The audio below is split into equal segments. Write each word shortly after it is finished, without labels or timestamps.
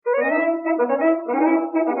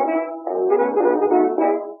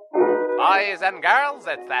boys and girls,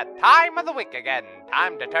 it's that time of the week again.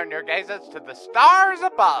 Time to turn your gazes to the stars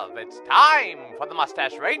above. It's time for the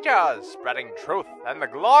Mustache Rangers, spreading truth and the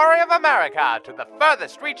glory of America to the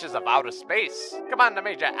furthest reaches of outer space. Commander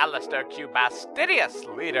Major Alistair Q. Bastidius,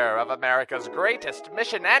 leader of America's greatest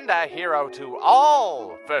mission and a hero to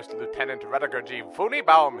all. First Lieutenant Rediger G.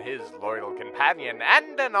 Funibaum, his loyal companion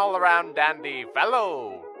and an all-around dandy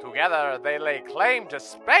fellow. Together, they lay claim to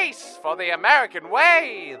space for the American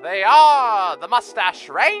way. They are the Mustache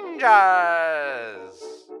Rangers.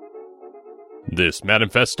 This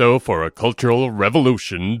manifesto for a cultural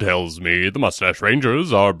revolution tells me the Mustache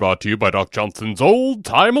Rangers are brought to you by Doc Johnson's Old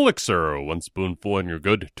Time Elixir. 1 spoonful and you're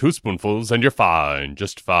good, 2 spoonfuls and you're fine,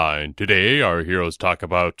 just fine. Today, our heroes talk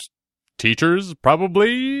about teachers,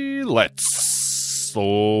 probably. Let's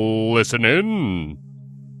listen in.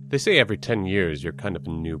 They say every 10 years you're kind of a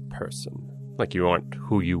new person. Like you aren't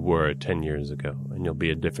who you were 10 years ago, and you'll be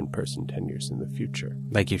a different person 10 years in the future.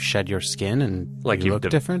 Like you've shed your skin and like you look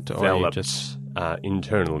different? Or you just...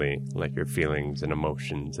 internally, like your feelings and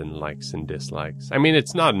emotions and likes and dislikes. I mean,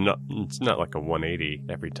 it's not like a 180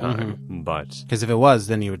 every time, but... Because if it was,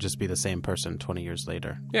 then you would just be the same person 20 years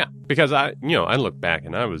later. Yeah, because I look back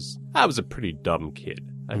and I was a pretty dumb kid.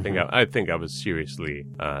 I think I was seriously,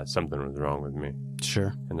 something was wrong with me.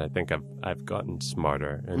 Sure. And I think I've gotten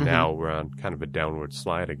smarter, and now we're on kind of a downward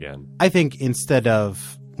slide again. I think instead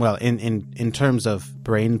of, well, in terms of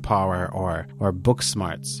brain power or book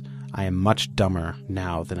smarts, I am much dumber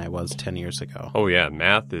now than I was 10 years ago. Oh yeah,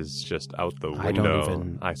 math is just out the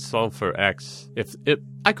window. I solve for X.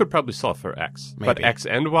 I could probably solve for X. Maybe. But X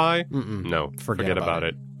and Y? No, forget about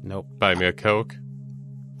it. Nope. Buy me a Coke.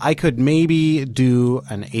 I could maybe do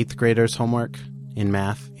an 8th grader's homework in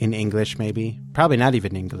math, in English maybe. Probably not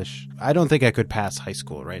even English. I don't think I could pass high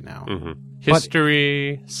school right now.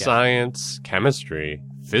 History, science, chemistry,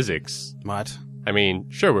 physics. What? I mean,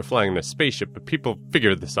 sure, we're flying in a spaceship, but people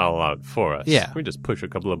figure this all out for us. Yeah. We just push a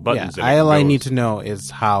couple of buttons and all I need to know is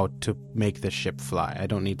how to make the ship fly. I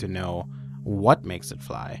don't need to know what makes it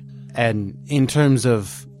fly. And in terms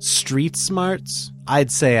of street smarts, I'd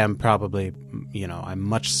say I'm probably, I'm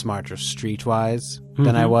much smarter streetwise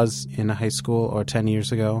than I was in high school or 10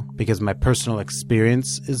 years ago because my personal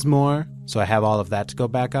experience is more. So I have all of that to go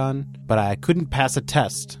back on. But I couldn't pass a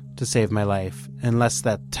test to save my life unless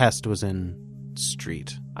that test was in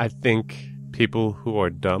street. I think people who are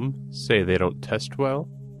dumb say they don't test well,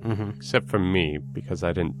 except for me because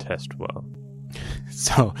I didn't test well.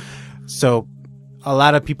 So a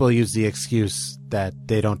lot of people use the excuse that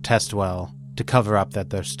they don't test well to cover up that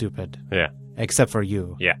they're stupid. Yeah. Except for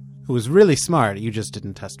you. Yeah. Who was really smart, you just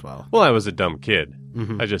didn't test well. Well, I was a dumb kid.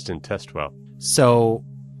 I just didn't test well. So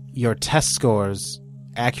your test scores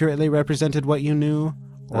accurately represented what you knew?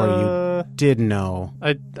 Or you did know?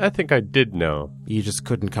 I think I did know. You just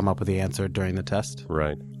couldn't come up with the answer during the test?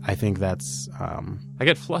 Right. I think that's... I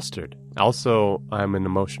get flustered. Also, I'm an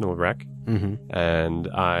emotional wreck. And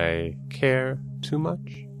I care too much.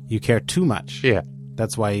 You care too much? Yeah.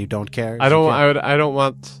 That's why you don't care? I don't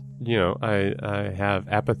want... I have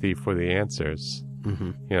apathy for the answers.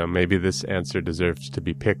 Maybe this answer deserves to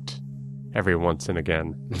be picked every once and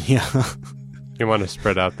again. Yeah. You want to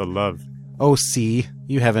spread out the love. Oh, see,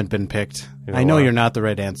 you haven't been picked. I know you're not the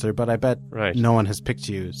right answer, but I bet no one has picked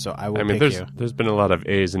you, so I will pick you. There's been a lot of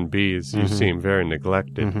A's and B's. You seem very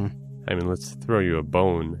neglected. I mean, let's throw you a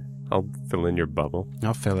bone. I'll fill in your bubble.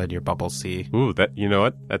 I'll fill in your bubble, see. Ooh, you know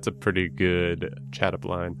what? That's a pretty good chat-up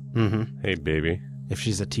line. Hey, baby. If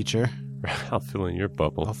she's a teacher. I'll fill in your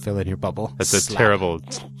bubble. I'll fill in your bubble. That's a terrible...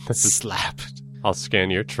 Slap. I'll scan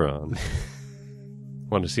your Tron.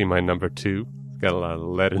 Want to see my number 2? Got a lot of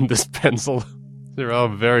lead in this pencil. They're all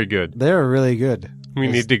very good. They're really good. We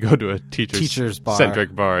need to go to a teacher's bar.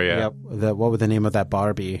 Centric bar, yeah. Yep. What would the name of that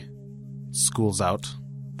bar be? School's Out.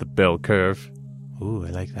 The Bell Curve. Ooh,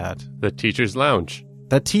 I like that. The Teacher's Lounge.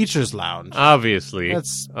 The Teacher's Lounge. Obviously.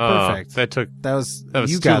 That's perfect. That was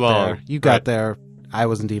you too got long. There. You got there. I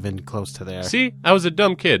wasn't even close to there. See? I was a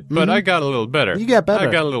dumb kid, but I got a little better. You got better.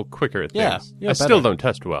 I got a little quicker at things. Yeah, I still don't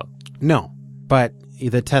test well. No, but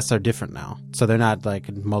the tests are different now. So they're not like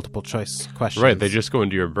multiple choice questions. Right, they just go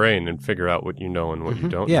into your brain and figure out what you know and what you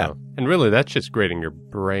don't know. And really, that's just grading your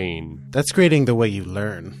brain. That's grading the way you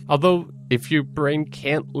learn. Although, if your brain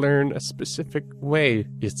can't learn a specific way,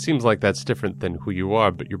 it seems like that's different than who you are,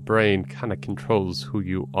 but your brain kind of controls who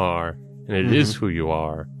you are. And it is who you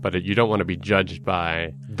are, but you don't want to be judged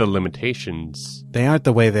by the limitations. They aren't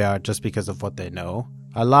the way they are just because of what they know.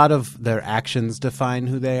 A lot of their actions define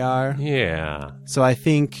who they are. Yeah. So I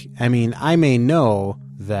may know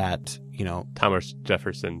that, Thomas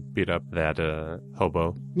Jefferson beat up that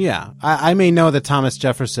hobo. yeah, I may know that Thomas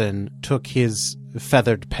Jefferson took his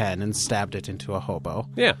feathered pen and stabbed it into a hobo.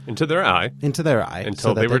 Yeah, into their eye. Into their eye.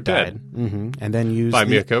 Until they were dead. Mm-hmm. And then used Buy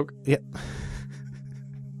me a Coke. Yeah.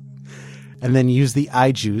 And then use the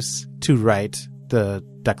eye juice to write the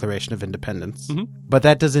Declaration of Independence. Mm-hmm. But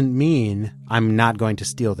that doesn't mean I'm not going to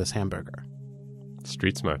steal this hamburger.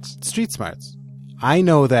 Street smarts. Street smarts. I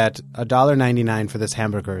know that $1.99 for this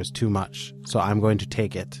hamburger is too much, so I'm going to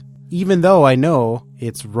take it. Even though I know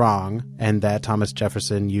it's wrong and that Thomas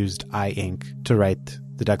Jefferson used eye ink to write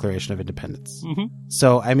the Declaration of Independence. Mm-hmm.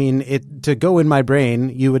 So, I mean, to go in my brain,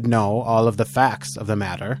 you would know all of the facts of the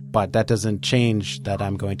matter, but that doesn't change that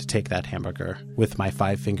I'm going to take that hamburger with my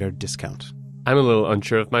 5-finger discount. I'm a little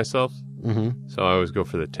unsure of myself, Mm-hmm. so I always go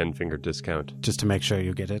for the 10-finger discount. Just to make sure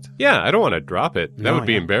you get it. Yeah, I don't want to drop it. That No, would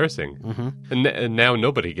be yeah. embarrassing. Mm-hmm. And now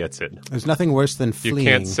nobody gets it. There's nothing worse than fleeing. You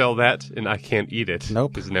can't sell that, and I can't eat it.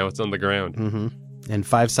 Nope. Because now it's on the ground. Mm-hmm. And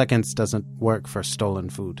 5 seconds doesn't work for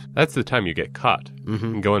stolen food. That's the time you get caught. Mm-hmm.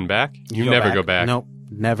 And going back, you never go back. Nope.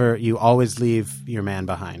 Never. You always leave your man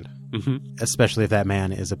behind. Mm-hmm. Especially if that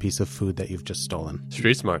man is a piece of food that you've just stolen.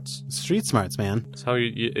 Street smarts. Street smarts, man. That's how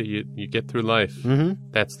you get through life. Mm-hmm.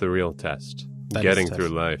 That's the real test. That Getting is the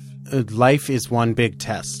through test. life. Life is one big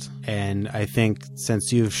test. And I think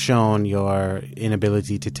since you've shown your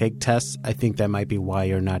inability to take tests, I think that might be why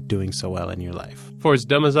you're not doing so well in your life. For as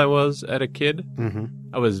dumb as I was at a kid, Mm-hmm.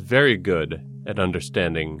 I was very good at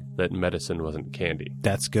understanding that medicine wasn't candy.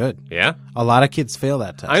 That's good. Yeah? A lot of kids fail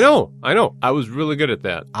that test. I know. I was really good at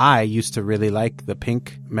that. I used to really like the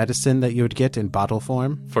pink medicine that you would get in bottle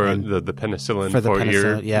form. For And the penicillin for the for ear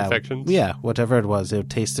penicillin, yeah, infections? Yeah, whatever it was,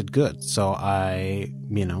 it tasted good. So I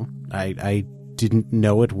didn't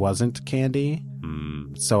know it wasn't candy,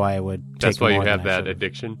 so I would take That's why you more have than I that should've.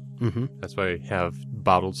 addiction? Mm-hmm. That's why you have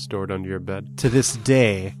bottles stored under your bed? To this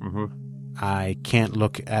day, Mm-hmm. I can't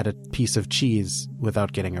look at a piece of cheese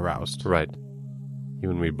without getting aroused. Right. You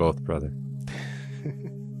and me both, brother.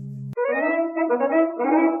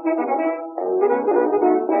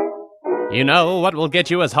 You know what will get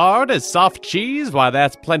you as hard as soft cheese? Why,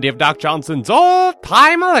 that's plenty of Doc Johnson's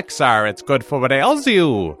old-time elixir. It's good for what ails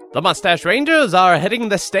you. The Mustache Rangers are hitting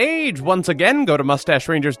the stage. Once again, go to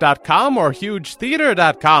MustacheRangers.com or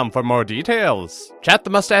HugeTheater.com for more details. Chat the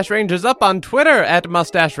Mustache Rangers up on Twitter at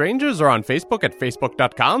Mustache Rangers or on Facebook at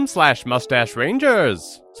Facebook.com/Mustache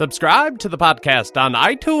Rangers. Subscribe to the podcast on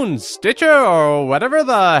iTunes, Stitcher, or whatever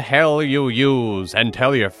the hell you use, and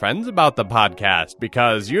tell your friends about the podcast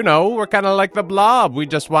because, we're kind of like the Blob. We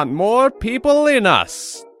just want more people in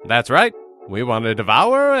us. That's right. We want to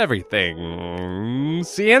devour everything.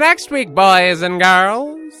 See you next week, boys and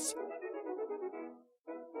girls.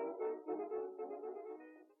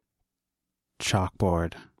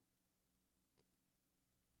 Chalkboard.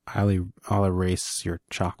 I'll erase your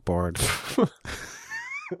chalkboard.